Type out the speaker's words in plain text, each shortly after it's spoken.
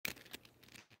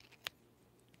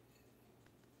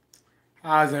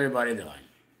How's everybody doing?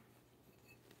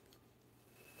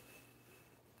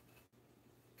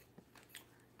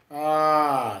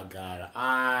 Oh, God,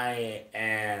 I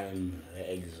am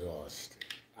exhausted.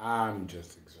 I'm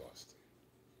just exhausted.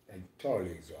 Like, totally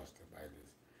exhausted by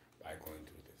this, by going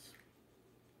through this.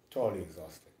 Totally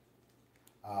exhausted.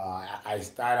 I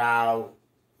start out,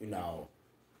 you know,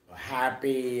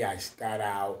 happy. I start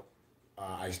out,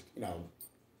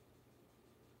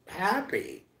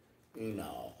 happy, you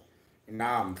know. And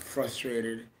now I'm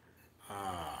frustrated.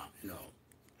 Uh, you know,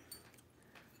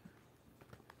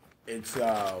 it's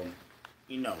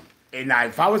you know, and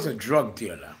if I was a drug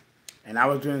dealer and I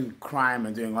was doing crime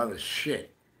and doing other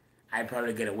shit, I'd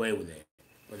probably get away with it.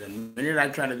 But the minute I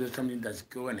try to do something that's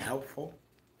good and helpful,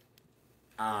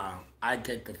 I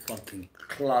get the fucking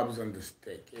clubs on the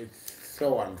stick. It's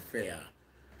so unfair.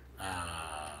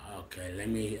 Okay, let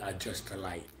me adjust the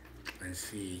light and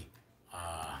see.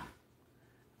 All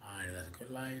right, that's a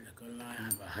good light, a good light.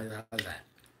 How's that? Is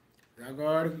that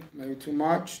good? Maybe too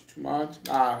much? Too much?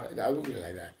 That would be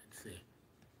like that. Let's see.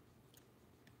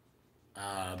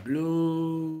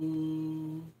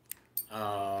 Blue,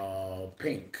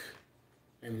 pink.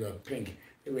 Maybe the pink.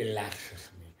 It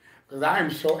relaxes me. Because I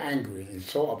am so angry and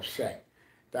so upset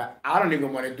that I don't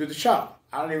even want to do the show.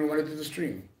 I don't even want to do the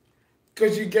stream.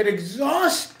 Because you get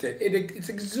exhausted. It's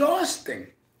exhausting.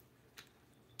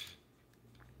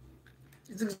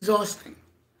 It's exhausting.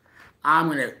 I'm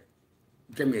going to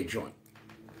get me a joint.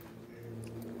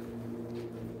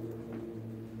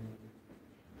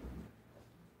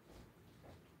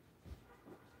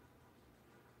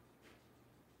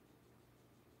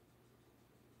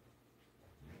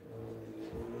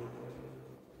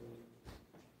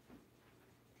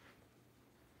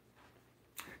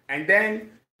 And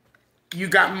then you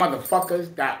got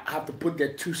motherfuckers that have to put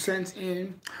their 2 cents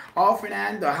in. Oh,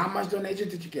 Fernando, how much donation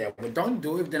did you get? Well, don't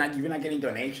do it if you're not getting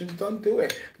donations. Don't do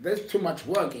it. There's too much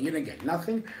work and you didn't get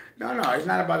nothing. No, it's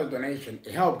not about the donation.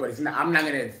 It helped, but it's not. I'm not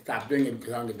gonna stop doing it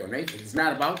because I don't get donations. It's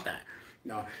not about that.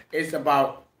 No, it's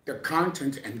about the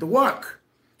content and the work.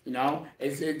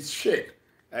 It's shit.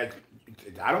 Like,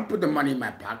 I don't put the money in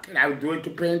my pocket. I would do it to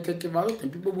pay and take care of others.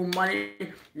 And people with money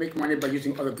make money by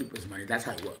using other people's money. That's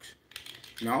how it works.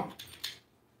 You know.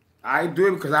 I do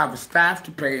it because I have a staff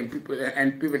to pay and people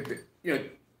to,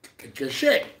 get your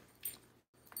shit.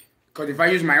 Because if I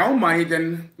use my own money,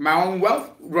 then my own wealth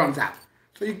runs out.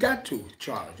 So you got to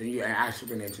charge and you ask for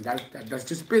donation. That's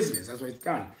just business. That's what it's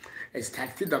done. It's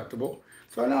tax deductible.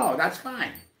 So no, that's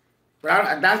fine.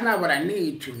 But that's not what I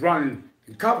need to run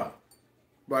and cover.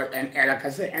 But and like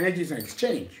I said, energy is an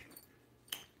exchange.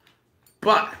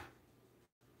 But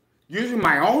using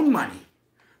my own money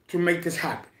to make this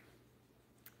happen,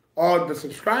 or the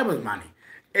subscribers' money,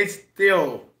 it's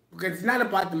still, because it's not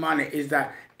about the money, it's the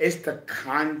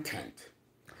content.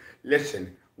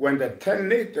 Listen, when the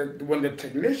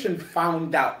technician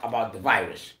found out about the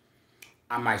virus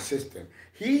on my system,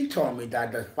 he told me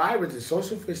that the virus is so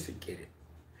sophisticated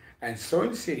and so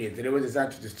insidious that it was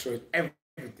designed to destroy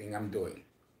everything I'm doing.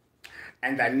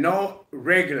 And that no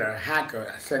regular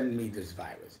hacker sent me this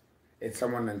virus. It's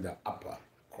someone in the upper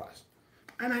crust.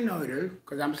 And I know it is,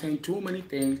 because I'm saying too many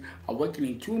things,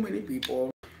 awakening too many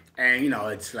people, and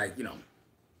it's like, they don't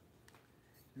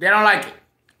like it.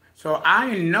 So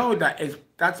I know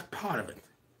that's part of it.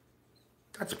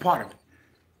 That's part of it.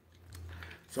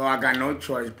 So I got no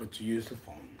choice but to use the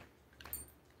phone.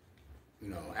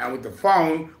 And with the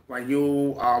phone,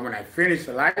 when I finish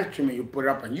the live stream and you put it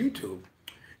up on YouTube,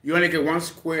 you only get one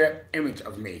square image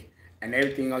of me, and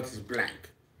everything else is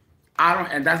blank.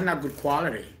 And that's not good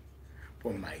quality.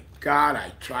 But my God,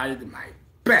 I tried my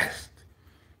best.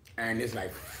 And it's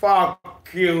like,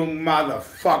 fuck you,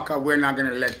 motherfucker. We're not going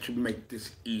to let you make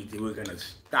this easy. We're going to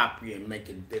stop you and make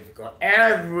it difficult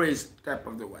every step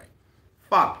of the way.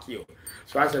 Fuck you.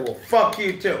 So I said, well, fuck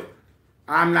you too.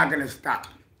 I'm not going to stop.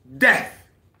 Death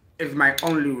is my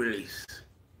only release.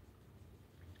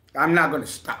 I'm not going to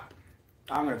stop.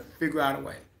 I'm going to figure out a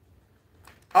way.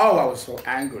 Oh, I was so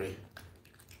angry.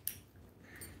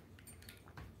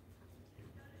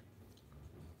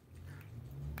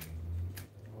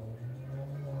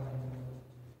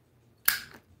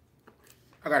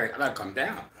 I gotta calm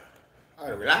down. I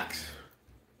gotta relax.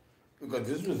 Because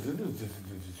this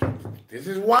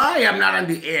is why I'm not on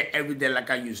the air every day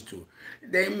like I used to.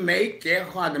 They make it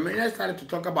hard. The minute I started to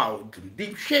talk about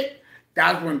deep shit,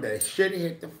 that's when the shit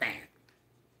hit the fan.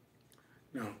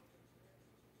 No.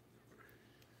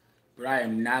 But I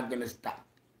am not gonna stop.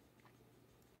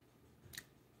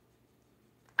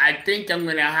 I think I'm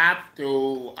gonna have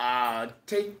to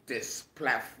take this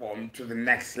platform to the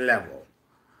next level.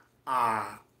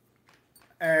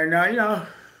 And, you know,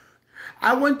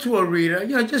 I went to a reader,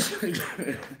 you know, just,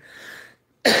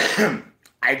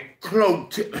 I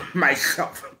cloaked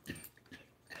myself.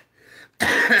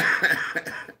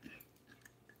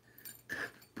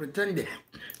 Pretended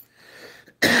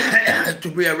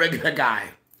to be a regular guy.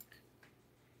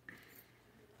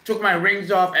 Took my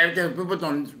rings off, everything. People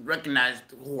don't recognize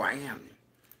who I am.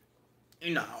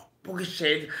 You know, boogie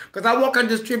shit. Because I walk on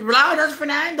the street, people, oh, that's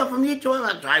Fernando from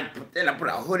YouTube. Then I put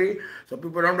a hoodie so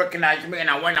people don't recognize me. And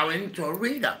I went into a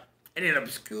reader in an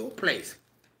obscure place.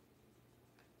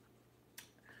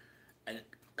 And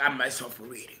got myself a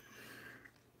reading.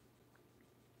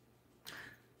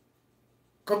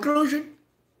 Conclusion?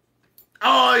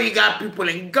 Oh, you got people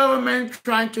in government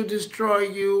trying to destroy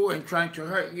you and trying to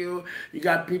hurt you. You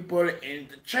got people in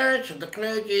the church, the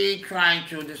clergy, trying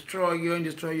to destroy you and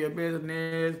destroy your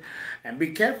business. And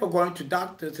be careful going to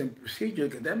doctors and procedures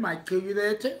because they might kill you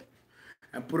there too.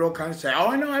 And put all kinds of say,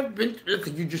 oh, no, I've been, look,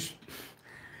 you just,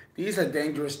 these are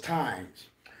dangerous times.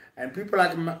 And people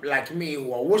like me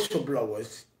who are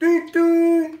whistleblowers,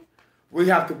 we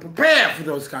have to prepare for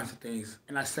those kinds of things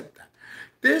and accept that.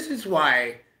 This is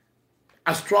why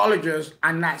astrologers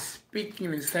are not speaking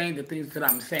and saying the things that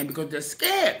I'm saying because they're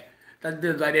scared that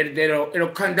they'll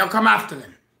come after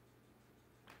them.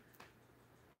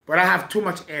 But I have too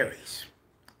much Aries.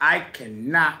 I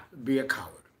cannot be a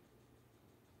coward.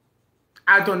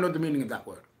 I don't know the meaning of that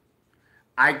word.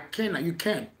 I cannot. You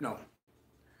can't. No.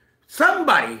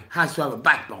 Somebody has to have a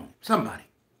backbone. Somebody.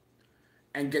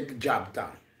 And get the job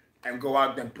done. And go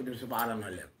out there and put themselves out on a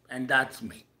limb. And that's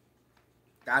me.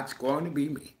 That's going to be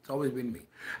me. It's always been me.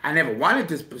 I never wanted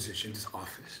this position, this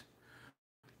office.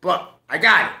 But I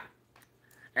got it.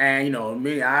 And, you know,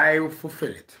 me, I will fulfill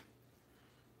it.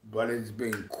 But it's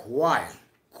been quite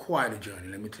a journey.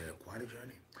 Let me tell you, quite a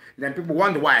journey. And then people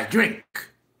wonder why I drink.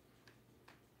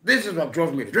 This is what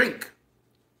drove me to drink.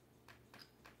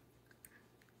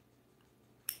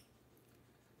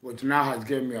 Which now has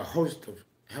given me a host of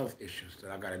health issues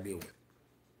that I got to deal with.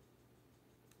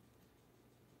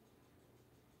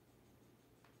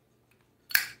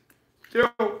 Still,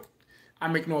 I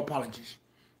make no apologies.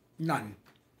 None.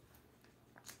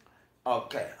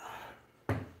 Okay.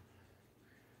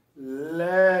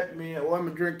 Let me, where am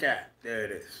I drink at? There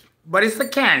it is. But it's a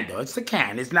can though. It's a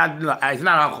can. It's not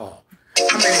alcohol.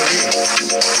 How many it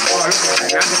is? Oh, look at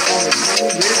that. Now the phone is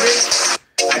moving a little bit.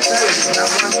 I tell you, it's not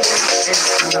one thing,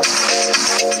 it's another.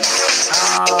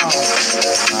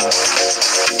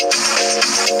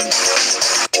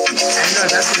 And no,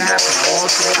 that's gonna happen all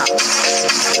throughout.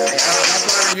 That's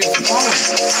why I don't use the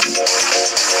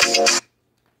phone.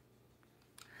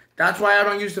 That's why I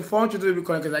don't use the phone to do the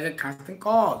recording, because I get constant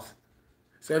calls.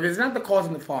 So if it's not the calls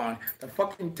on the phone, the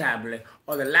fucking tablet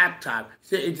or the laptop,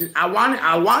 see, I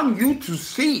want you to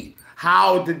see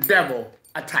how the devil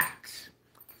attacks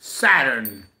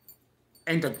Saturn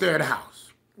in the third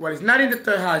house. Well, it's not in the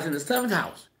third house, it's in the seventh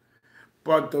house.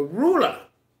 But the ruler,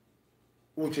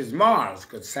 which is Mars,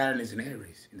 because Saturn is in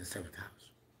Aries in the seventh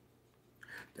house.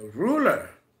 The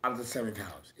ruler of the seventh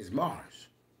house is Mars.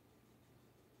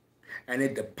 And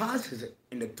it deposits it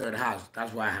in the third house.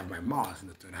 That's why I have my Mars in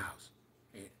the third house.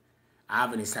 I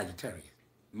have it in Sagittarius.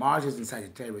 Mars is in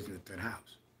Sagittarius in the third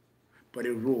house. But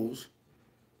it rules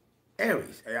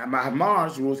Aries. My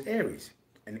Mars rules Aries.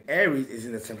 And Aries is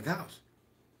in the seventh house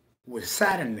with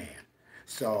Saturn there.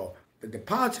 So the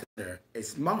depositor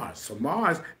is Mars. So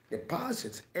Mars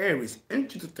deposits Aries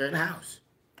into the third house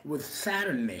with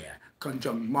Saturn there,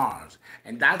 conjunct Mars.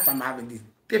 And that's why I'm having these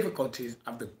difficulties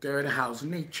of the third house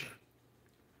nature.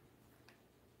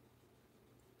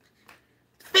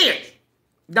 Fierce.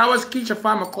 That was Keisha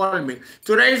Farmer calling me.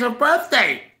 Today's her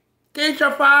birthday.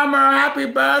 Keisha Farmer, happy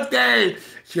birthday.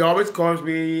 She always calls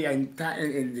me in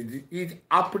the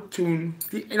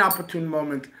inopportune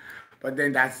moment. But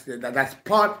then that's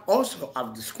part also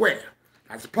of the square.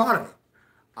 That's part of it.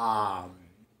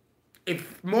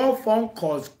 If more phone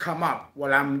calls come up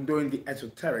while I'm doing the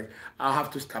esoteric, I'll have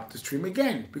to stop the stream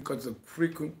again because of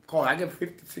frequent calls. I get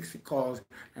 50, 60 calls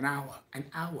an hour.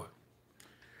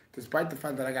 Despite the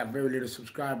fact that I got very little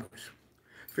subscribers.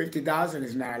 50,000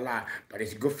 is not a lot, but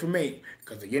it's good for me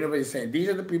because the universe is saying these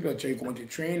are the people that you're going to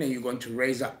train and you're going to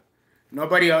raise up.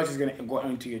 Nobody else is going to go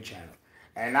into your channel.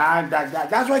 And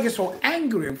that's why I get so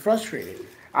angry and frustrated.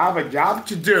 I have a job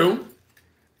to do,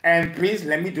 and please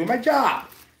let me do my job.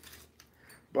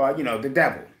 But, you know, the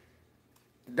devil.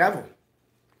 Saturn,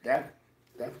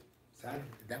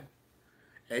 the devil.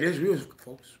 It is real,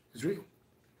 folks. It's real.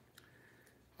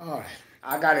 All right.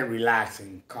 I gotta relax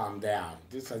and calm down.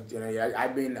 This is, you know,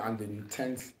 I've been under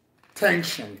intense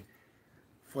tension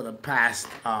for the past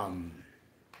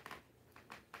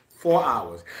 4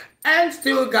 hours. And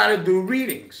still gotta do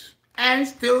readings. And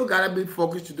still gotta be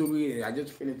focused to do reading. I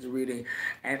just finished the reading,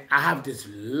 and I have this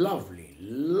lovely,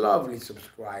 lovely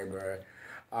subscriber,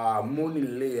 Mooney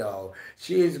Leo.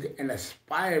 She is an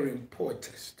aspiring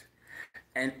poetess,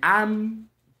 and I'm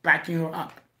backing her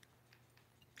up.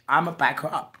 I'm gonna back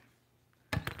her up.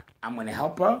 I'm gonna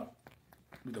help her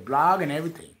with the blog and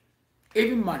everything,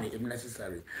 even money if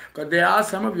necessary. Because there are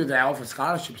some of you that I offer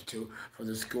scholarships to for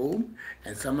the school,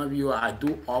 and some of you I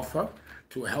do offer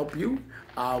to help you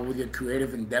with your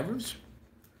creative endeavors.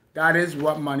 That is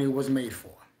what money was made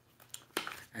for.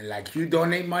 And like you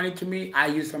donate money to me, I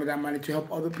use some of that money to help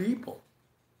other people.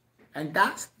 And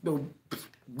that's the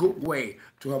good way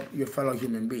to help your fellow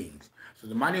human beings. So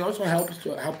the money also helps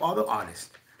to help other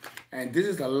artists. And this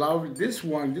is a love, this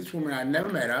woman, I never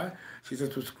met her. She's a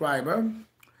subscriber.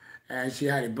 And she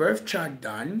had a birth chart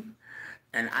done.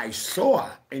 And I saw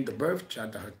in the birth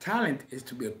chart that her talent is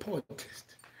to be a poetess.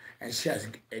 And she has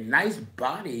a nice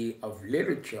body of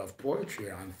literature, of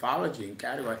poetry, anthology, and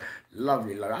category.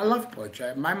 Lovely, lovely. I love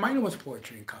poetry. My minor was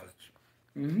poetry in college.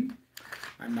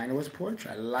 My minor was poetry.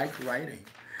 I like writing.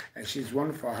 And she's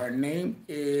wonderful. Her name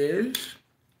is,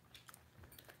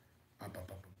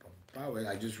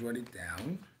 I just wrote it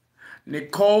down,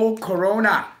 Nicole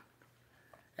Corona.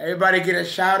 Everybody get a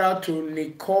shout out to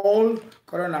Nicole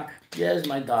Corona. Yes,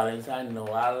 my darlings, I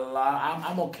know.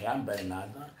 I'm okay. I'm better now.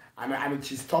 I mean,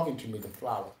 she's talking to me, the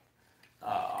flower.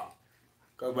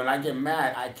 Because when I get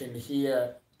mad, I can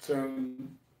hear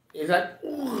some, it's like,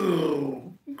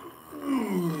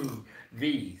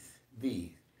 these.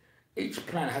 Each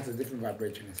plant has a different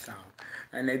vibration and sound.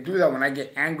 And they do that when I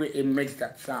get angry, it makes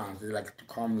that sound. It's like to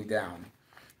calm me down.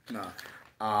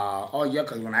 Oh yeah,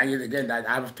 because when I get, again, I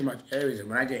have too much Aries, and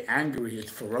when I get angry,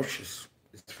 it's ferocious.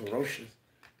 It's ferocious.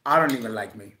 I don't even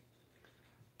like me.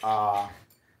 I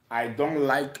don't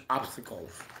like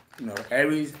obstacles.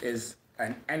 Aries is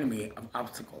an enemy of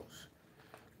obstacles.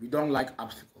 We don't like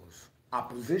obstacles,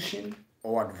 opposition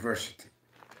or adversity.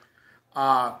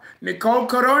 Nicole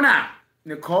Corona.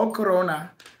 Nicole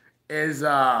Corona is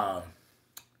a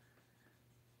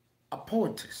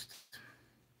poetess.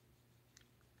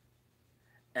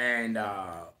 And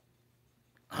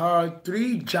her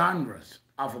 3 genres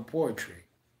of her poetry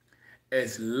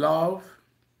is love,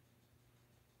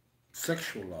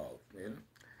 sexual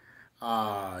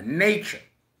love, nature,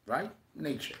 right?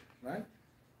 Nature, right?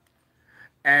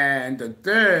 And the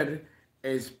third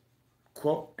is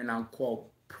quote and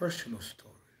unquote personal stories.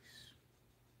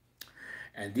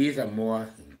 And these are more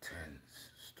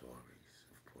intense stories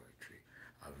of poetry,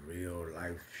 of real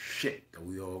life shit that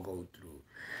we all go through.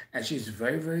 And she's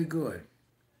very, very good.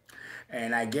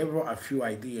 And I gave her a few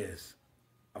ideas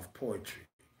of poetry.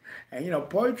 And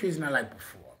poetry is not like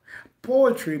before.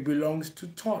 Poetry belongs to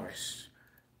Taurus.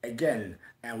 Again,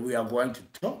 and we are going to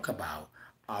talk about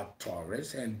our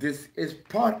Taurus, and this is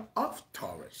part of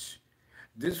Taurus.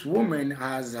 This woman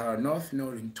has her North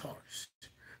Node in Taurus.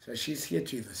 So she's here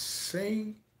to either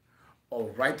sing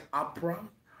or write opera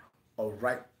or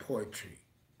write poetry.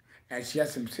 And she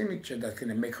has some signature that's going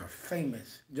to make her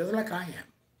famous, just like I am.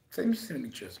 Same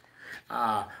signatures.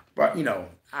 But,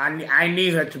 I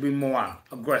need her to be more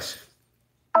aggressive.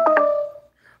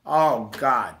 Oh,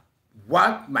 God.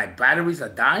 What? My batteries are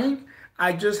dying?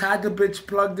 I just had the bitch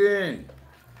plugged in.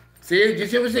 See? Did you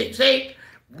see what I'm saying? See?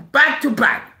 Back to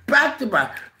back. Back to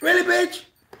back. Really, bitch?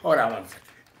 Hold on one second.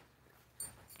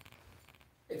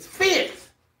 It's fierce.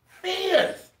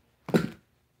 Fierce.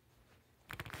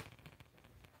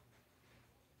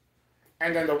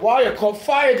 And then the wire caught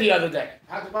fire the other day.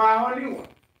 Had to buy a new one.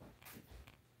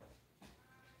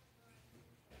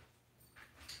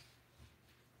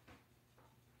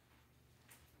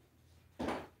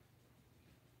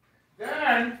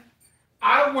 Then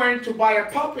I went to buy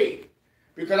a puppy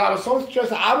because I was so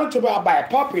stressed. I went to buy a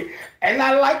puppy, and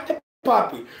I liked the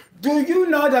puppy. Do you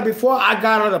know that before I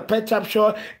got out of the pet shop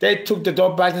show, they took the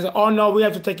dog back and said, "Oh no, we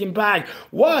have to take him back."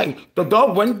 Why? The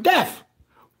dog went deaf.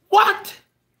 What?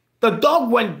 The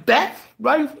dog went deaf,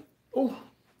 right? Oh.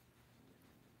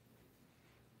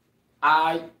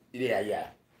 Yeah.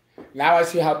 Now I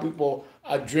see how people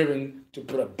are driven to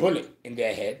put a bullet in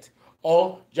their head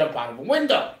or jump out of a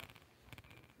window.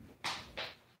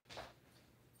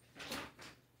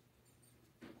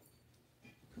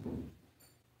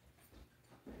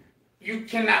 You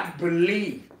cannot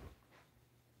believe.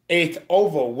 It's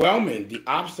overwhelming, the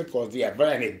obstacles, the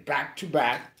adversity, back to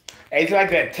back. It's like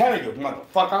they're telling you,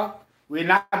 motherfucker, we're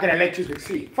not going to let you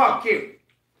succeed. Fuck you.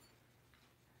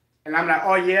 And I'm like,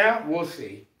 oh yeah, we'll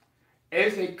see.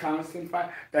 It's a constant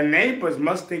fight. The neighbors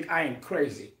must think I am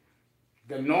crazy.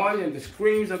 the noise and the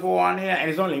screams that go on here, and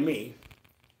it's only me,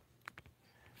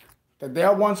 that they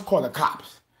once called the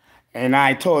cops. And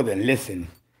I told them, listen,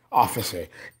 officer,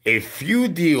 if you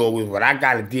deal with what I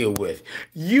got to deal with,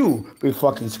 you be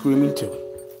fucking screaming too.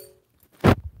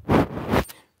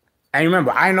 And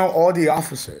remember, I know all the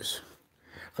officers.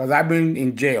 Because I've been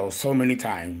in jail so many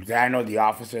times. I know the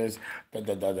officers,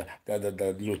 the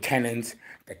lieutenants,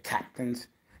 the captains.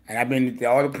 And I've been,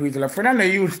 all the police are like, Fernando,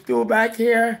 you still back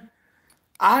here?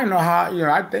 I don't know how,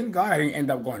 I thank God I didn't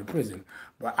end up going to prison.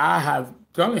 But I've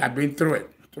been through it.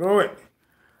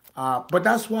 But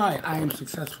that's why I am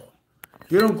successful.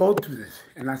 You don't go through this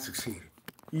and not succeed.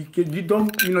 You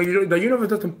don't, the universe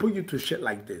doesn't put you to shit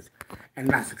like this and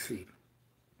not succeed.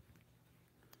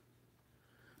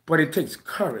 But it takes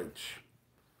courage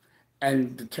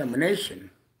and determination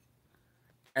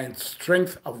and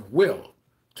strength of will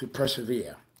to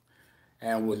persevere.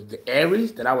 And with the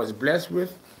Aries that I was blessed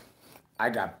with, I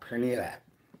got plenty of that.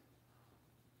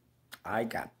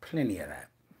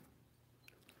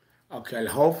 Okay,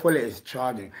 hopefully it's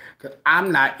charging. Because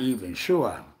I'm not even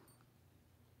sure.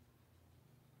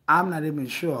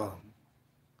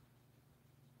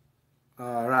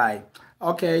 All right.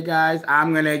 Okay, guys,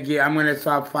 I'm gonna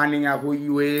start finding out who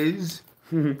you is.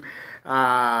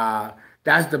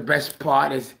 That's the best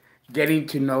part, is getting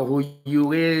to know who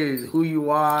you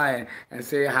are, and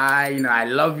say hi. I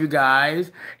love you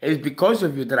guys. It's because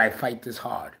of you that I fight this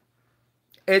hard.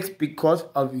 It's because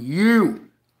of you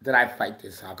that I fight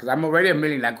this hard. Because I'm already a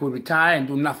millionaire. I could retire and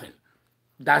do nothing.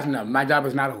 That's not, my job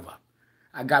is not over.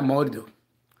 I got more to do.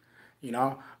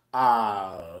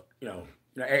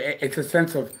 It's a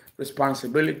sense of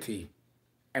responsibility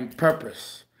and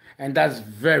purpose, and that's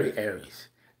very Aries,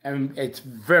 and it's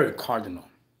very cardinal,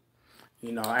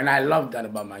 and I love that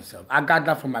about myself. I got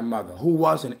that from my mother, who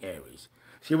was an Aries.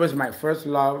 She was my first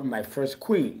love, my first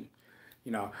queen,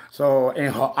 so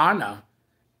in her honor,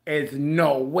 there's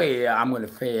no way I'm going to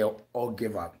fail or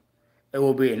give up. It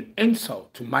will be an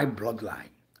insult to my bloodline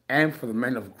and for the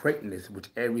men of greatness, which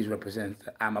Aries represents,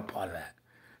 that I'm a part of that.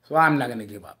 So I'm not going to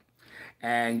give up.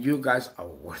 And you guys are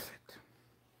worth it.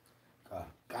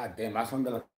 God damn, I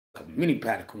sounded like a mini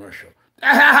pad commercial.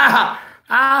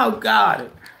 Oh,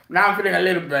 God. Now I'm feeling a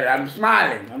little better. I'm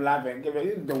smiling. I'm laughing.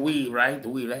 The weed, right? The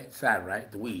weed, right? It's sad,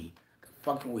 right? The weed. The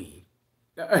fucking weed.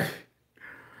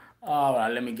 All right,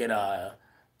 let me get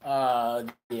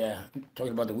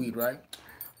talking about the weed, right?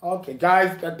 Okay,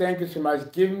 guys, thank you so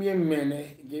much. Give me a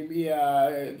minute. Give me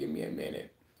a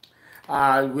minute.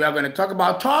 We are going to talk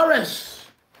about Taurus.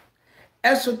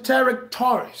 Esoteric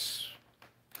Taurus.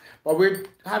 But we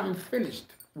haven't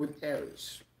finished with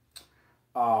Aries.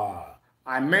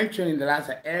 I mentioned in the last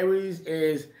that Aries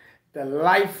is the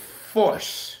life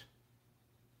force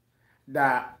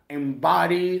that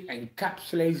embodies,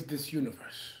 encapsulates this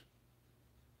universe.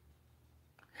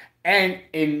 And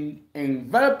in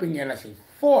enveloping it as a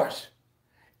force,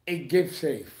 it gives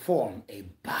a form, a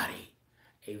body,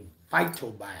 a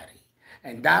vital body.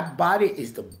 And that body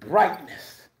is the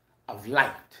brightness of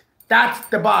light. That's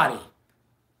the body.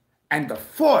 And the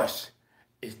force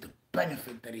is the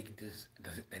benefit that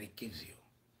it gives you.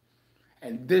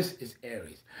 And this is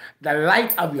Aries. The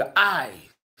light of your eyes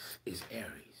is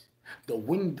Aries. The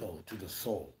window to the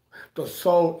soul. The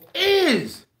soul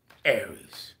is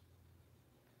Aries.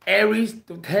 Aries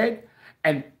the head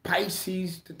and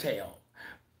Pisces the tail.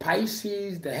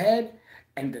 Pisces the head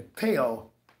and the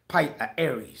tail,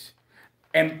 Aries.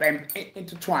 And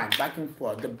intertwined back and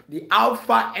forth. The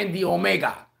alpha and the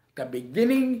omega. The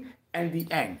beginning and the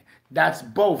end. That's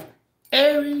both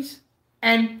Aries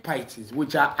and Pisces,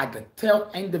 which are at the tail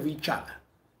end of each other.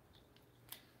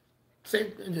 See,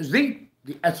 it's deep.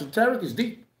 The esoteric is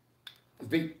deep. It's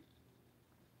deep.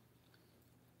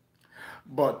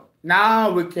 But now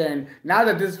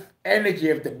that this energy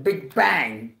of the Big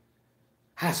Bang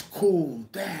has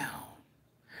cooled down,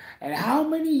 and how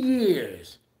many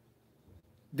years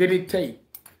did it take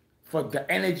for the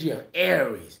energy of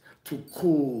Aries to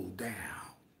cool down?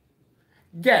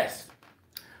 Guess.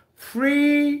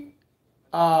 Free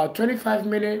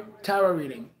 25-minute tarot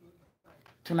reading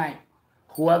tonight.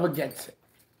 Whoever gets it.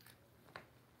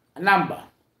 A number.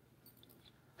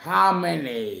 How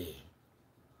many?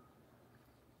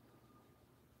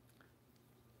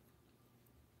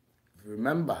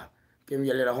 Remember, give me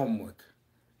a little homework.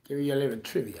 Give me a little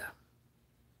trivia.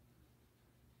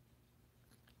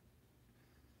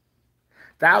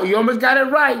 You almost got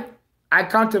it right. I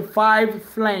counted 5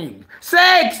 flames.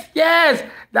 6! Yes!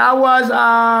 That was,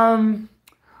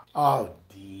 oh,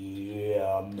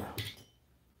 damn.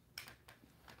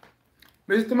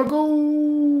 Mr.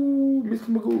 Magoo.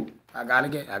 I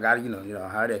gotta,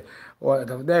 how it is. Well,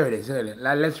 there it is. There it is.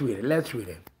 Let's read it. Let's read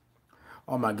it.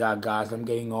 Oh my God, guys, I'm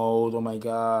getting old. Oh my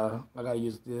God, I gotta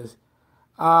use this.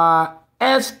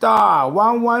 S star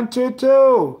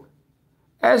 1122.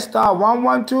 S star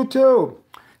 1122.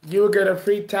 You get a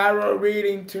free tarot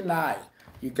reading tonight.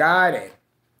 You got it.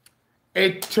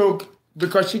 It took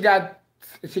because she got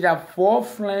 4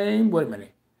 flame. Wait a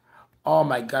minute. Oh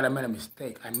my God, I made a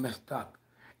mistake. I messed up.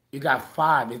 You got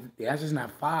 5. The answer's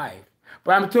not 5.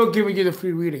 But I'm still giving you the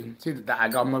free reading. See,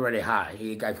 I'm already high.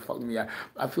 You guys fucked me up.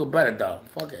 I feel better though.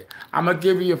 Fuck it. I'm gonna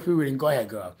give you a free reading. Go ahead,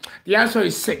 girl. The answer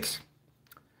is 6.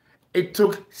 It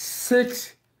took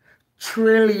 6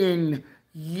 trillion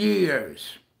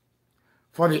years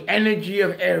for the energy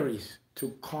of Aries to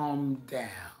calm down,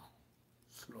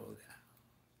 slow down.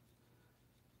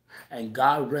 And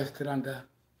God rested on the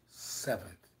 7th.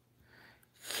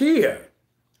 Here,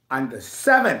 on the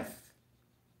 7th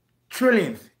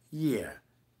trillionth year,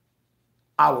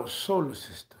 our solar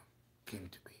system came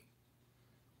to be.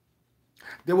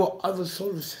 There were other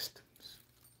solar systems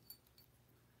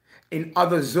in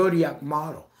other zodiac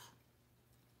models.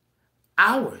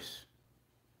 Ours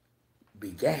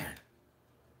began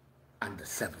on the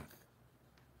 7th,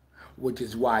 which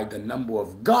is why the number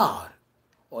of God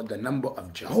or the number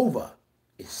of Jehovah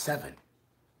is 7.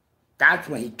 That's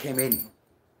when he came in.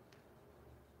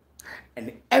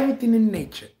 And everything in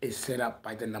nature is set up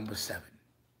by the number 7.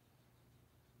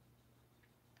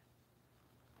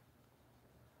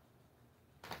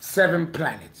 Seven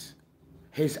planets,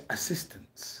 his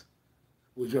assistants,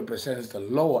 which represents the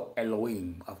lower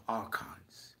Elohim of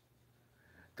archons.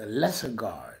 The lesser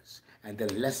gods and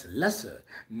the lesser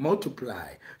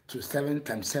multiply to 7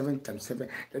 times 7 times 7.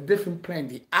 The different plane,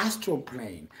 the astral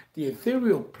plane, the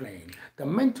ethereal plane, the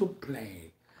mental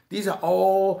plane. These are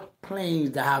all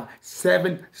planes that have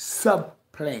 7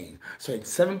 subplanes. So it's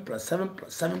 7 plus 7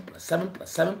 plus 7 plus 7 plus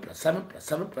 7 plus 7 plus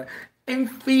 7 plus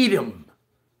infinitum.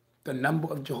 The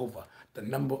number of Jehovah, the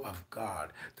number of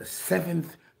God, the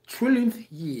 7th trillionth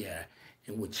year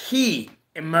in which he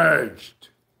emerged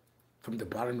from the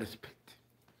bottomless pit.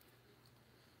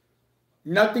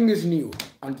 Nothing is new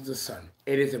under the sun.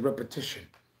 It is a repetition.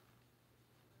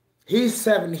 He's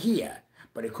 7 here,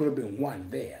 but it could have been 1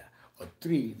 there, or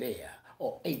 3 there,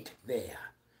 or 8 there,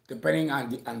 depending on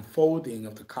the unfolding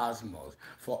of the cosmos.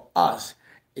 For us,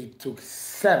 it took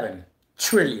 7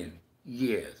 trillion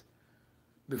years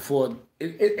before.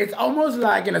 It's almost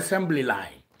like an assembly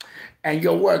line, and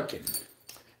you're working,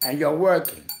 and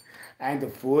and the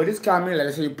food is coming.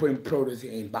 Let's say you're putting produce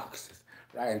in boxes,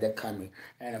 right? And they're coming,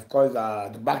 and of course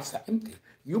the boxes are empty.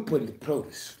 You put the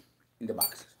produce in the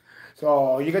boxes.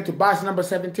 So you get to box number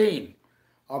 17.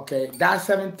 Okay, that's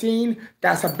 17.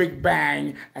 That's a big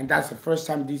bang, and that's the first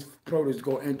time these produce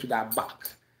go into that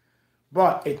box.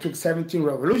 But it took 17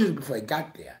 revolutions before it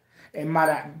got there. It might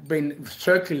have been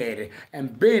circulated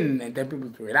and then people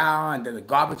threw it out, and then the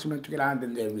garbage men took it out, and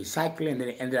then they recycle it, and then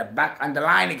it ended up back on the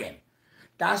line again.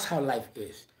 That's how life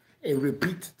is. It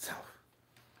repeats itself.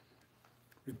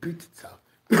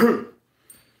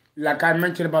 Like I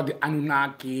mentioned about the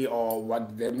Anunnaki, or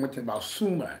what they mentioned about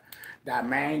Sumer. That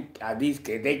man, these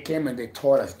kids, they came and they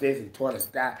taught us this and taught us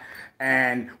that.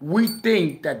 And we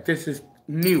think that this is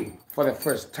new for the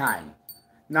first time.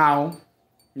 No.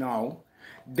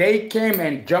 They came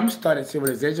and jump-started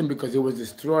civilization because it was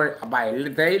destroyed by a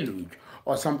deluge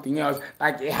or something else,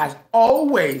 like it has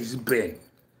always been.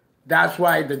 That's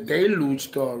why the deluge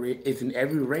story is in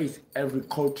every race, every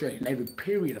culture, in every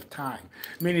period of time.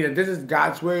 Meaning that this is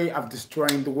God's way of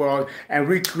destroying the world and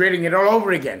recreating it all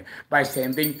over again by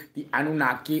sending the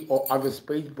Anunnaki or other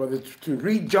space brothers to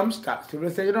re-jumpstart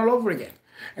civilization all over again.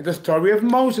 And the story of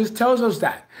Moses tells us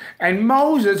that. And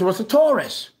Moses was a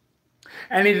Taurus.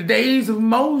 And in the days of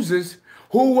Moses,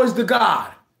 who was the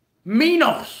god?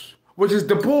 Minos, which is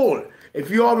the bull. If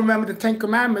you all remember the 10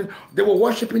 Commandments, they were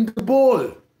worshiping the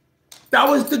bull. That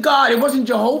was the god. It wasn't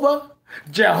Jehovah.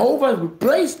 Jehovah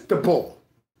replaced the bull.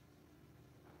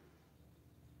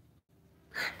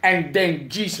 And then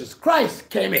Jesus Christ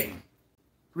came in,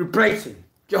 replacing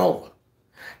Jehovah.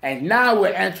 And now we're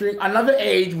entering another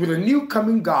age with a new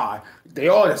coming God. They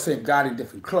all the same God in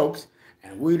different cloaks,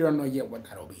 and we don't know yet what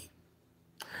that'll be.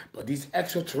 But these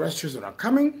extraterrestrials that are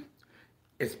coming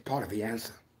is part of the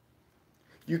answer.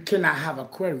 You cannot have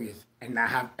Aquarius and not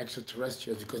have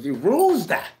extraterrestrials because he rules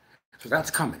that. So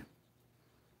that's coming.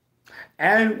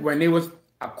 And when it was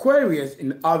Aquarius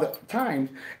in other times,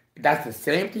 that's the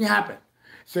same thing happened.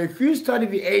 So if you study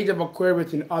the age of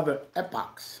Aquarius in other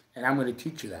epochs, and I'm going to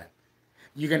teach you that,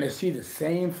 you're going to see the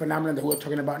same phenomenon that we're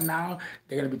talking about now.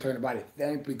 They're going to be talking about it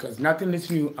then, because nothing is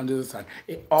new under the sun.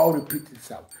 It all repeats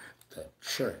itself. the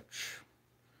church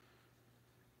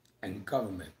and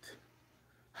government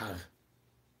have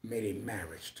made a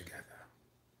marriage together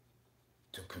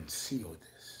to conceal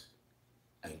this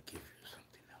and give you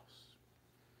something else.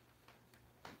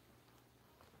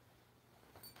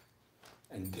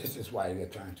 And this is why they're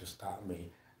trying to stop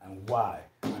me and why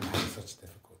I'm having such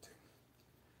difficulty.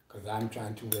 Because I'm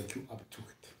trying to wake you up to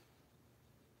it.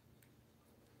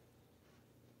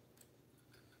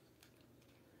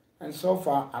 And so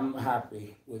far, I'm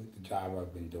happy with the job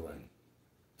I've been doing.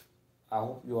 I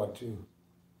hope you are too.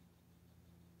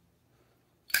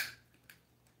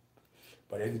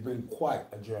 But it's been quite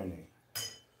a journey.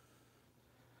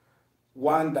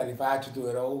 One that if I had to do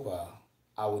it over,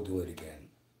 I would do it again.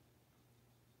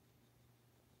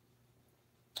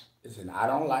 Listen, I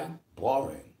don't like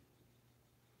boring.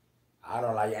 I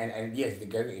don't like, and yes, it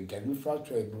gets me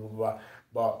frustrated,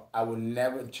 but I would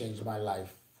never change my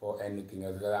life for anything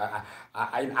else.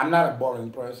 I'm not a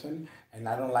boring person, and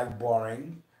I don't like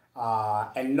boring.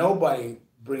 And nobody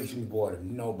brings me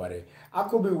boredom. Nobody. I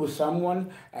could be with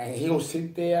someone, and he'll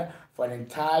sit there for an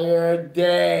entire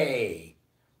day.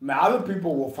 Other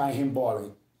people will find him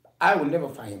boring. I will never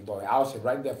find him boring. I'll sit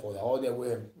right there for the whole day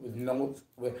with notes,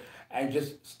 and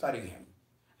just study him,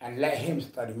 and let him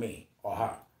study me or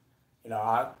her. You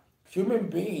know, human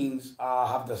beings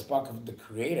have the spark of the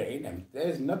creator in them.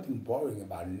 There's nothing boring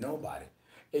about nobody.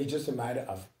 It's just a matter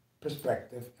of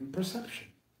perspective and perception.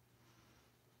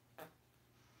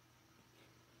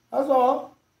 That's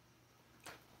all.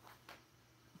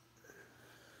 It's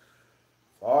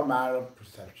all a matter of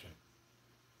perception.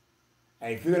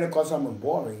 And if you're going to call someone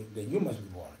boring, then you must be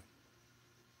boring.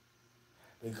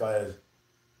 Because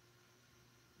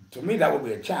to me, that would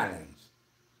be a challenge.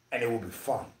 And it would be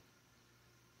fun.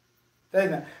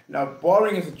 Now,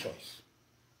 boring is a choice.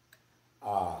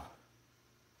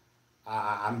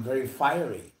 I'm very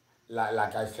fiery.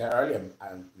 Like I said earlier,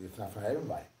 it's not for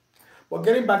everybody. But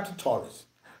getting back to Taurus.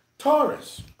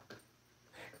 Taurus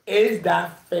is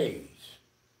that phase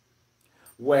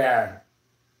where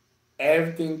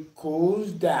everything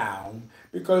cools down,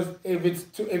 because if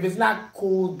it's not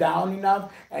cooled down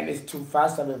enough and it's too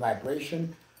fast of a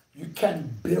vibration, you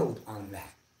can't build on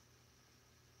that.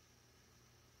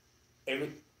 If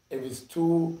it's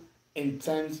too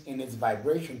intense in its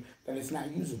vibration, then it's not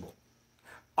usable.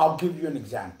 I'll give you an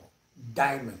example.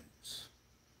 Diamonds.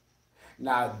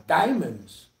 Now,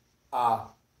 diamonds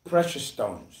are precious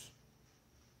stones.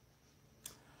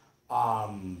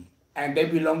 And they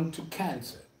belong to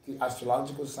Cancer, the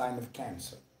astrological sign of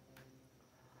Cancer.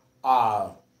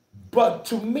 But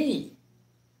to me,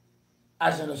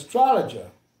 as an astrologer,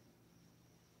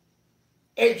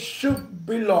 it should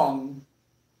belong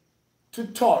to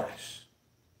Taurus.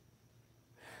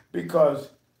 Because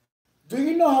do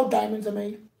you know how diamonds are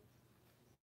made?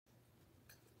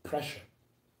 Pressure.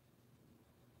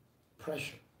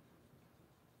 Pressure.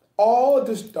 All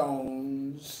the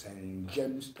stones and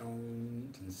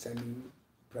gemstones and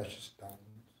semi-precious stones,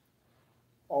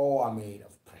 all are made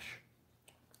of pressure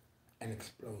and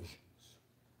explosions.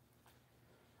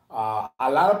 A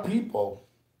lot of people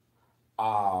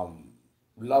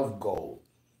love gold.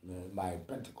 My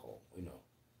pentacle,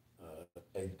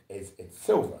 it's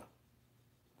silver,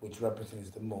 which represents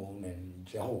the moon and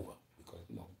Jehovah, because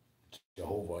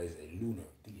Jehovah is a lunar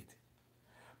deity.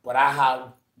 But I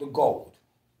have the gold,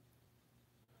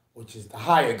 which is the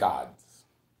higher gods,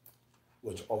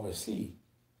 which oversee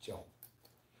Jehovah.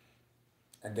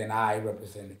 And then I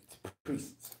represent its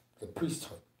priests, the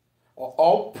priesthood. Or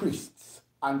all priests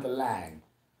on the land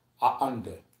are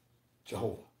under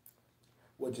Jehovah,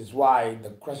 which is why the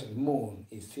crescent moon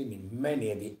is seen in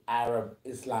many of the Arab,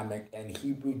 Islamic, and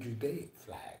Hebrew Judaic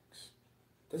flags.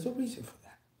 There's a reason for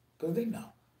that, because they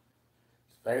know.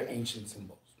 It's very ancient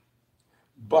symbols.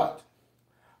 But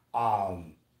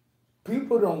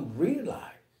people don't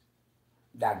realize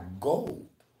that gold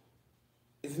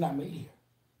is not made here.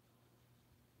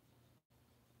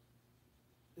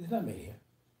 It's not made here.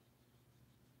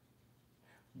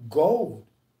 Gold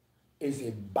is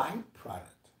a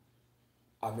byproduct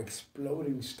of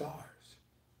exploding stars,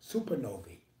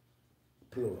 supernovae,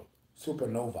 plural,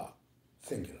 supernova,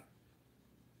 singular.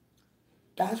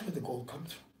 That's where the gold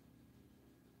comes from.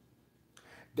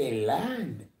 They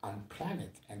land on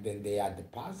planets, and then they are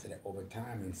deposited over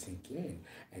time and sink in.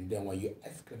 And then when you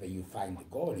excavate, you find the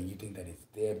gold, and you think that it's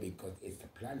there because it's a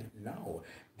planet. No,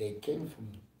 they came from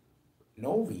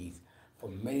novae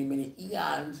from many, many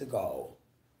eons ago,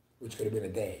 which could have been a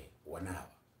day or an hour,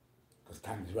 because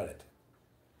time is relative.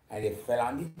 And they fell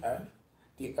on the Earth.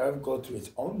 The Earth goes through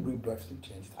its own rebirths and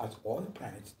changes, as all the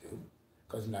planets do,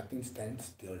 because nothing stands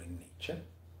still in nature.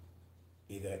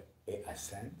 Either it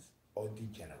ascends or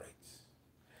degenerates.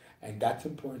 And that's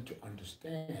important to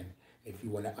understand if you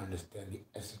want to understand the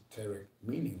esoteric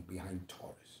meaning behind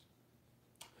Taurus.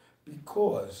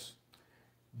 Because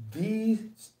these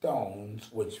stones,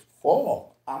 which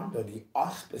fall under the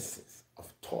auspices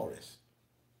of Taurus,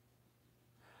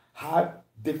 have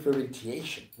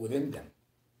differentiation within them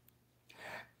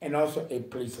and also a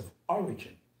place of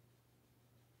origin.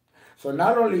 So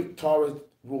not only Taurus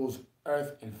rules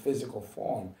earth in physical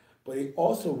form, but it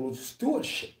also rules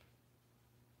stewardship,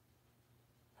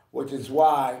 which is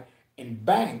why in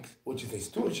banks, which is a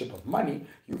stewardship of money,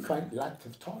 you find lots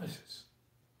of Tauruses.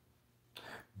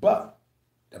 But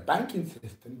the banking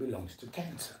system belongs to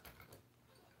Cancer.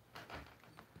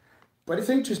 But it's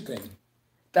interesting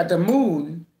that the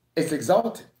moon is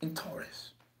exalted in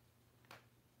Taurus.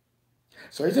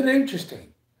 So isn't it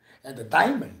interesting that the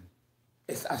diamond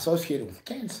is associated with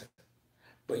Cancer?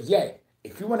 But yet,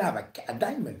 if you want to have a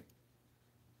diamond,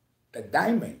 the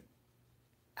diamond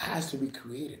has to be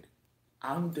created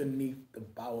underneath the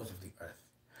bowels of the earth.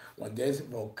 When there's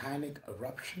volcanic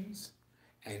eruptions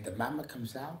and the magma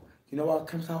comes out, you know what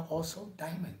comes out also?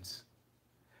 Diamonds.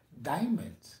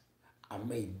 Diamonds are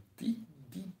made deep,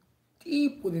 deep,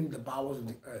 deep within the bowels of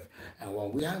the earth. And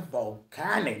when we have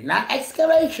volcanic, not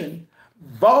excavation,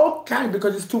 volcanic,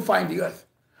 because it's too far in the earth,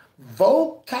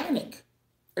 volcanic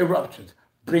eruptions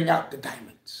bring out the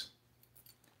diamonds.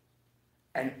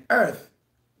 And earth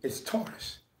is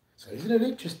Taurus. So isn't it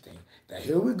interesting that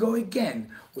here we go again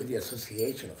with the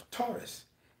association of Taurus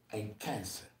and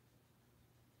Cancer,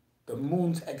 the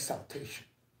moon's exaltation.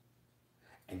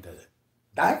 And the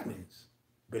diamonds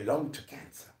belong to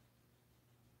Cancer,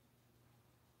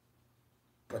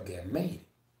 but they're made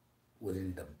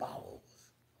within the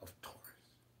bowels of Taurus.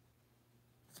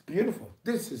 It's beautiful.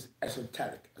 This is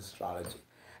esoteric astrology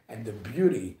and the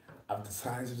beauty of the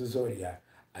signs of the zodiac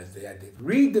as they are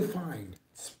redefined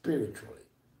spiritually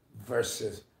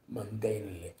versus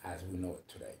mundanely as we know it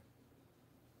today.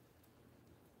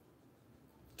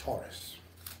 Taurus.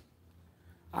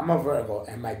 I'm a Virgo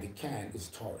and my decan is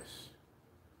Taurus.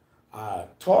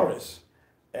 Taurus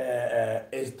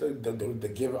is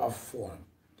the giver of form,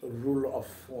 the ruler of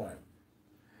form.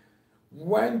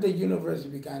 When the universe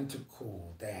began to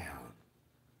cool down,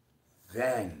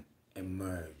 then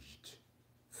emerged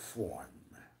form,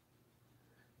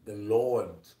 the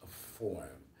lords of form.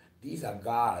 These are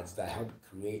gods that help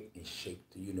create and shape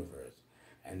the universe.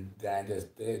 And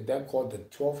they're called the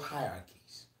 12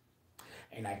 hierarchies.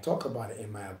 And I talk about it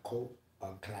in my occult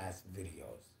class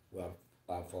videos, well,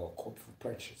 for occult for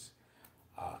purchase.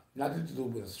 Nothing to do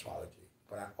with astrology,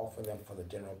 but I offer them for the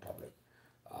general public.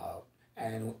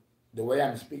 And the way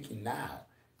I'm speaking now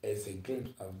is a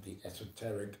glimpse of the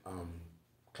esoteric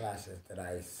classes that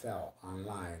I sell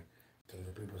online to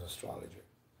the people's astrologer.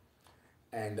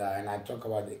 And I talk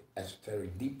about the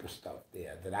esoteric deeper stuff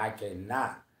there that I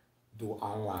cannot do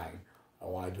online,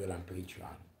 or I do it on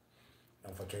Patreon.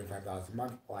 For $25 a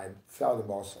month, or I sell them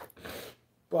also.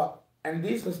 And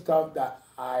these are stuff that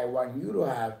I want you to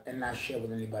have and not share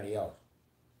with anybody else.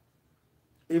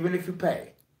 Even if you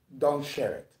pay, don't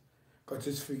share it, because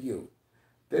it's for you.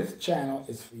 This channel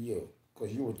is for you,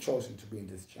 because you were chosen to be in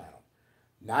this channel.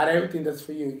 Not everything that's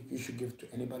for you, you should give to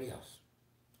anybody else.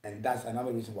 And that's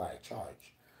another reason why I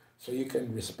charge. So you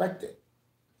can respect it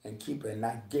and keep it and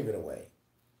not give it away.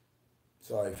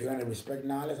 So if you're going to respect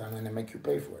knowledge, I'm going to make you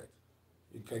pay for it.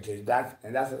 Because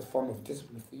that's a form of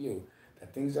discipline for you. The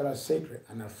things that are sacred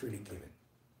are not freely given,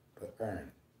 but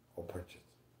earned or purchased.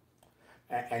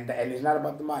 And it's not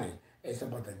about the money. It's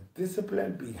about the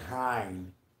discipline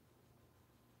behind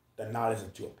the knowledge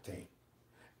that you obtain.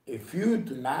 If you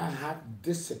do not have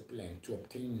discipline to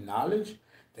obtain knowledge,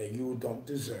 then you don't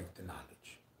deserve the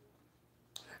knowledge.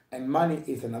 And money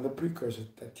is another precursor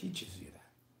that teaches you that.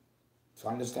 So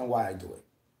understand why I do it.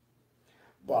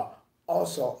 But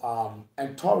also,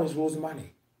 and Taurus rules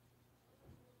money.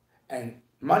 And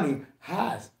money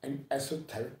has an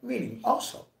esoteric meaning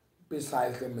also,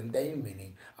 besides the mundane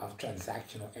meaning of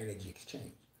transactional energy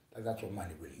exchange. That's what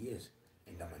money really is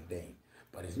in the mundane.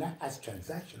 But it's not as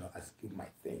transactional as you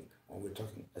might think when we're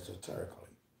talking esoterically.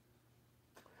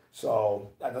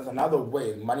 So that's another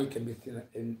way. Money can be seen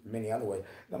in many other ways.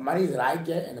 The money that I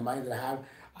get and the money that I have,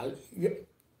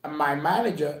 my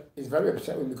manager is very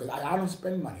upset with me because I don't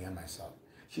spend money on myself.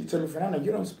 She told me, Fernando,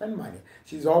 you don't spend money.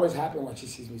 She's always happy when she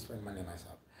sees me spend money on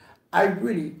myself. I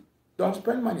really don't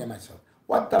spend money on myself.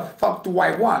 What the fuck do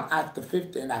I want after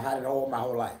 50 and I've had it all my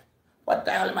whole life? What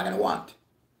the hell am I going to want?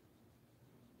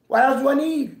 What else do I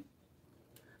need?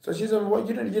 So she said, well,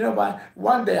 you know, but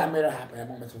one day I made her happy. I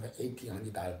bought myself an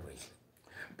 $1,800 bracelet.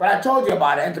 But I told you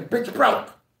about it, and the bitch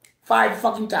broke. 5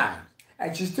 fucking times.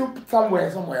 And she's still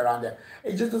somewhere around there.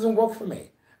 It just doesn't work for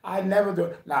me. I never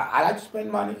do. Now, I like to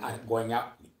spend money on going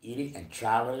out, eating, and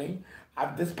traveling.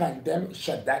 This pandemic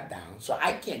shut that down, so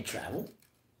I can't travel.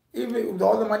 Even with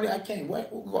all the money I can't.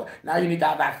 Now you need to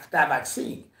have that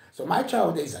vaccine. So my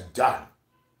travel days are done.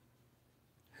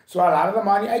 So a lot of the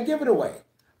money, I give it away.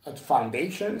 At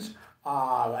foundations.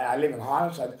 I live in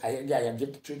Harlem, so I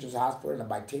give to children's hospital, and I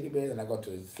buy teddy bears, and I go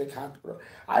to a sick hospital.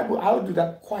 I would do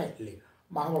that quietly.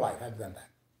 My whole life I've done that.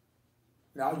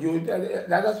 Now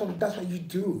that's what you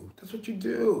do. That's what you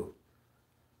do.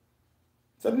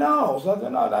 So no,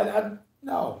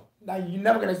 no. Now you're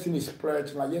never gonna see me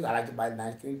splurge like yes. I like to buy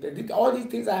nice things. All these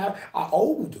things I have are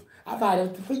old. I've had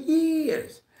it for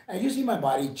years. And you see my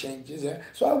body changes,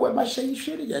 so I wear my same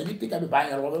shit again. You think I'll be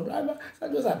buying a lot of blah, blah.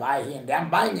 Sometimes I buy here and there. I'm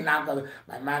buying it now because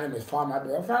my man is farm.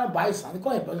 I'm trying to buy something.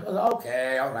 Go ahead, but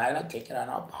okay, all right, I'll take it and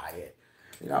I'll buy it.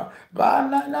 But I'm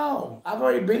not, no. I've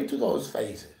already been to those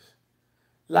phases.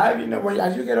 Life,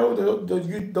 as you get older,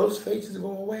 those phases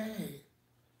go away.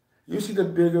 You see the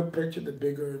bigger picture, the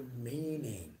bigger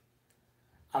meaning.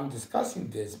 I'm discussing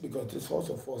this because this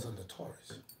also falls under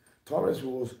Taurus. Taurus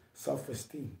rules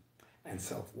self-esteem and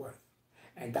self-worth.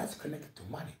 And that's connected to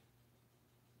money.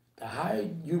 The higher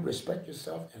you respect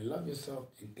yourself and love yourself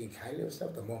and think highly of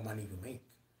yourself, the more money you make.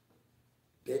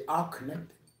 They are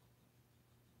connected.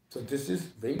 So this is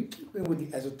very in keeping with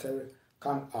the esoteric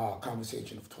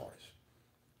conversation of Taurus.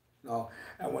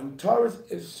 And when Taurus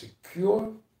is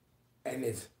secure and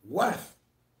its worth,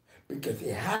 because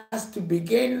it has to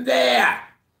begin there.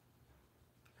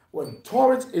 When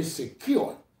Taurus is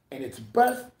secure in its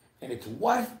birth and its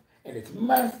worth and its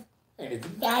mirth and its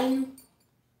value,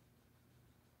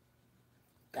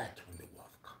 that's when the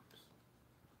wealth comes.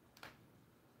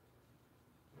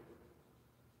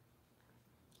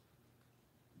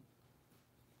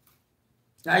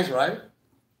 Nice, right?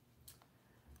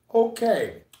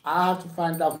 Okay, I have to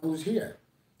find out who's here.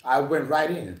 I went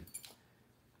right in.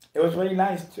 It was very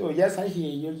nice too. Yes, I hear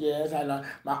you. Yes, I know.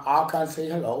 My archons say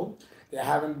hello. They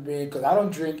haven't been, because I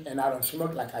don't drink and I don't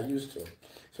smoke like I used to.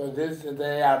 So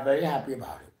they are very happy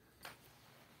about it.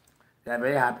 They're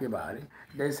very happy about it.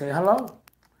 They say hello.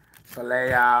 So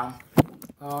they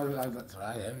oh, that's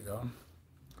right. There we go.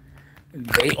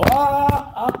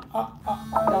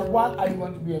 What are you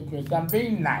going to be a Christian? I'm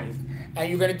being nice. And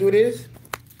you're going to do this?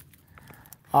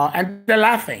 And they're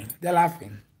laughing. They're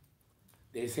laughing.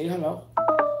 They say hello.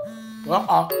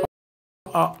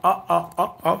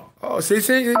 See,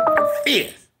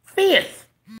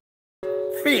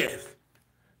 fierce.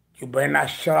 You better not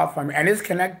shut off from me. And it's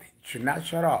connected. You should not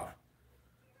shut off.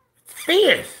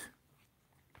 Fierce.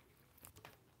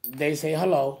 They say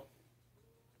hello.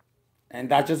 And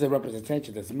that's just a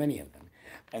representation. There's many of them.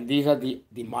 And these are the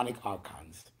demonic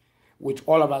archons, which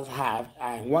all of us have.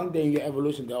 And one day in your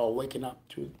evolution, they're all waking up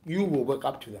to. You will wake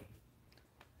up to them.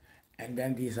 And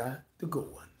then these are the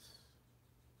good ones.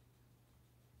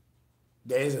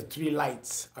 There is the 3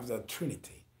 lights of the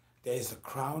Trinity. There is the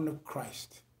crown of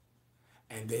Christ.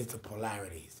 And there's the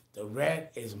polarities. The red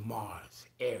is Mars,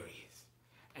 Aries.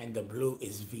 And the blue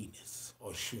is Venus,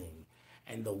 or Shun.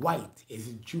 And the white is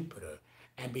Jupiter.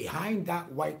 And behind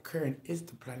that white current is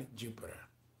the planet Jupiter.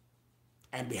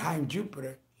 And behind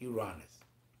Jupiter, Uranus,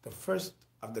 the first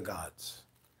of the gods.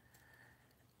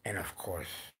 And of course,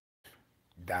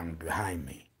 down behind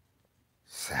me,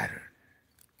 Saturn.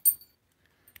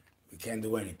 We can't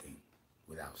do anything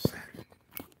without Saturn.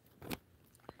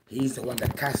 He's the one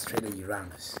that castrated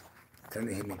Uranus,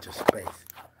 turning him into space.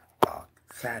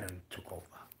 Saturn took over.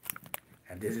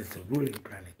 And this is the ruling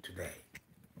planet today,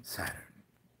 Saturn.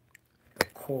 The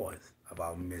cause of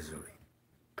our misery,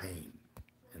 pain,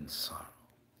 and sorrow.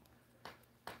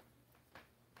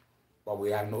 But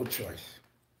we have no choice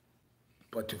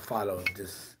but to follow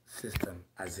this system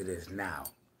as it is now.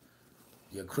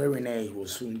 The Aquarian age will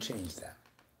soon change that.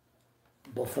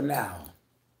 But for now,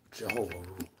 Jehovah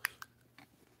rules.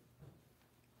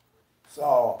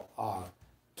 So,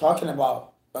 talking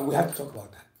about, but we have to talk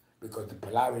about that because the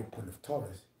polarity point of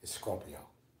Taurus is Scorpio.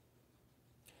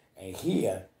 And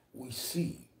here we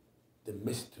see the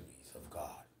mysteries of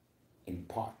God in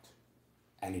part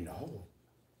and in whole.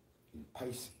 In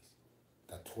Pisces,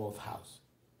 the 12th house,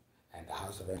 and the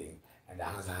house of everything, and the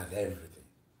house that has everything.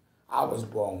 I was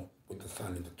born with the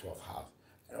sun in the 12th house,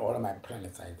 and all of my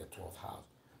planets are in the 12th house.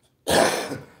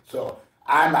 So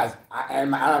I'm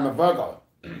a Virgo,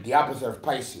 the opposite of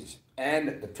Pisces,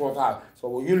 and the 12th house. So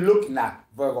when you're looking at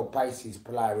Virgo Pisces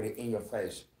polarity in your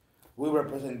face, we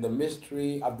represent the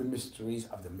mystery of the mysteries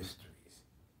of the mysteries,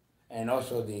 and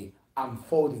also the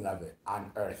unfolding of it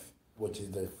on Earth which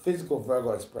is the physical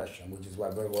Virgo expression, which is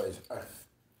why Virgo is earth.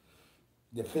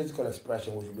 The physical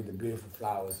expression, which will be the beautiful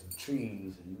flowers and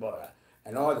trees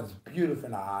and all that's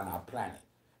beautiful on our planet,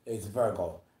 is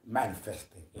Virgo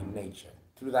manifesting in nature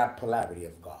through that polarity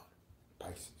of God,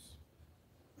 Pisces.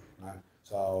 Right?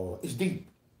 So it's deep.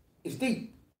 It's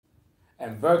deep.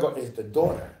 And Virgo is the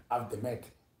daughter of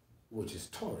Demeter, which is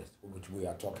Taurus, which we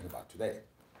are talking about today.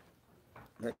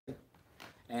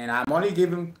 And I'm only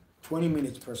giving 20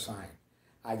 minutes per sign.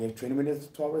 I give 20 minutes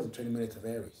to Taurus and 20 minutes of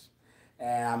Aries.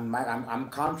 And I'm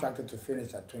contracted to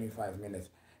finish at 25 minutes.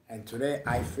 And today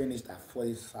I finished at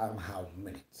 40 somehow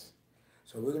minutes.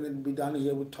 So we're going to be done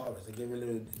here with Taurus. I give you a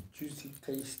little juicy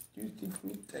taste, juicy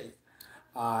fruit taste.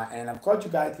 And of course,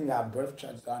 you guys can have birth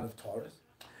charts done with Taurus.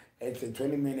 It's a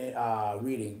 20-minute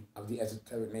reading of the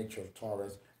esoteric nature of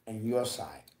Taurus and your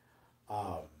sign.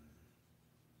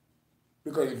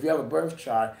 Because if you have a birth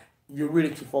chart, you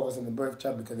really should focus on the birth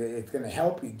chart because it's going to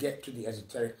help you get to the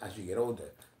esoteric as you get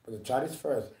older. But the chart is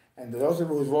first. And those of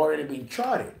you who've already been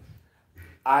charted,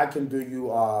 I can do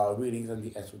you readings on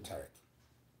the esoteric.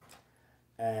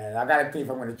 And I got to think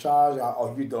if I'm going to charge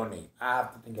or you donate. I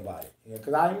have to think about it.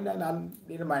 Because I'm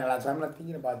in my life, so I'm not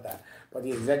thinking about that. But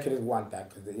the executives want that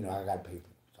because, I got to pay people.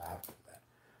 So I have to do that.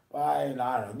 But I don't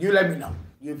know. You let me know.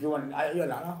 If you want,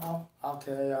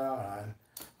 okay, all right.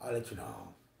 I'll let you know.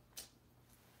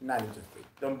 Not interested.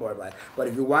 Don't worry about it. But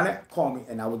if you want it, call me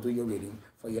and I will do your reading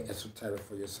for your esoteric,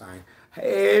 for your sign.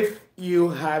 If you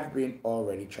have been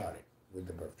already charted with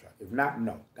the birth chart. If not,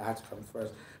 no. That has to come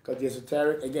first. Because the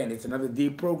esoteric, again, it's another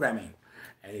deep programming.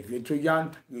 And if you're too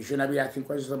young, you should not be asking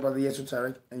questions about the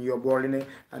esoteric and you're born in it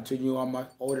until you are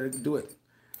much older to do it.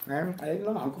 Right? I didn't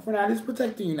know. Uncle Fernando is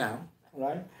protecting you now.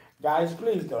 Right? Guys,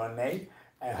 please donate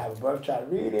and have a birth chart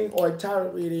reading or a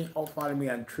tarot reading, or follow me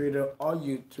on Twitter or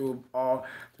YouTube or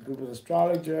the People's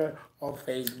Astrologer or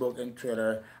Facebook and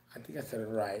Twitter. I think I said it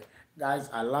right. Guys,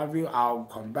 I love you. I'll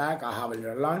come back. I'll have a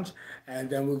little lunch. And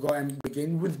then we'll go and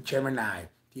begin with Gemini,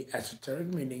 the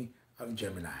esoteric meaning of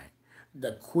Gemini,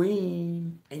 the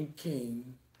queen and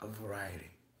king of variety.